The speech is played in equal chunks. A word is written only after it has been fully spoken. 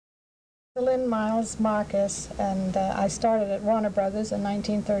Celine Miles Marcus, and I started at Warner Brothers in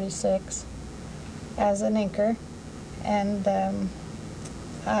 1936 as an inker, and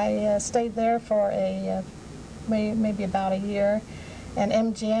I stayed there for maybe about a year, and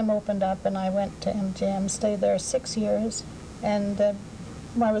MGM opened up, and I went to MGM, stayed there 6 years, and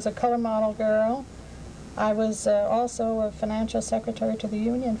I was a color model girl. I was also a financial secretary to the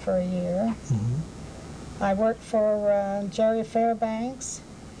union for a year. Mm-hmm. I worked for Jerry Fairbanks,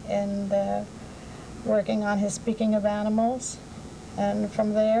 and working on his Speaking of Animals. And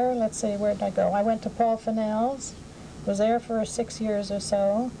from there, let's see, where did I go? I went to Paul Fennell's, was there for 6 years or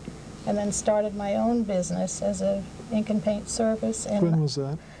so, and then started my own business as a ink and paint service. When was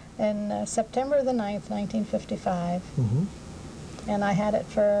that? In September the 9th, 1955. Mm-hmm. And I had it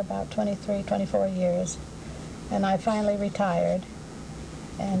for about 23, 24 years. And I finally retired.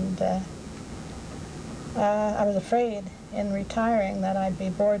 And I was afraid in retiring that I'd be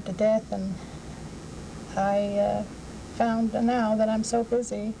bored to death, and I found now that I'm so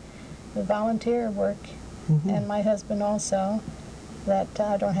busy with volunteer work, mm-hmm. and my husband also, that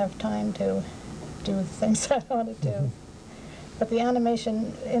I don't have time to do the things I want to do. Mm-hmm. But the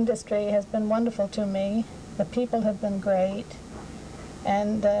animation industry has been wonderful to me. The people have been great,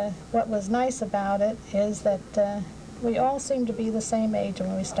 and what was nice about it is that we all seem to be the same age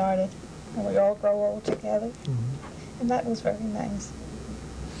when we started, and we all grow old together. Mm-hmm. And that was very nice.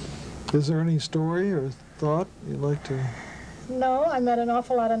 Is there any story or thought you'd like to? No, I met an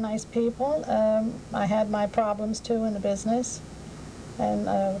awful lot of nice people. I had my problems too in the business.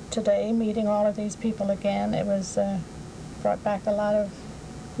 And today, meeting all of these people again, it was brought back a lot of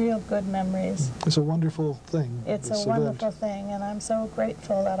real good memories. It's a wonderful thing. It's a wonderful thing, and I'm so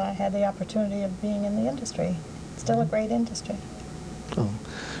grateful that I had the opportunity of being in the industry. It's still a great industry. Oh.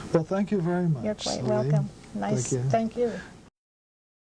 Well, thank you very much. You're quite Celine. welcome. Nice. Thank you. Thank you.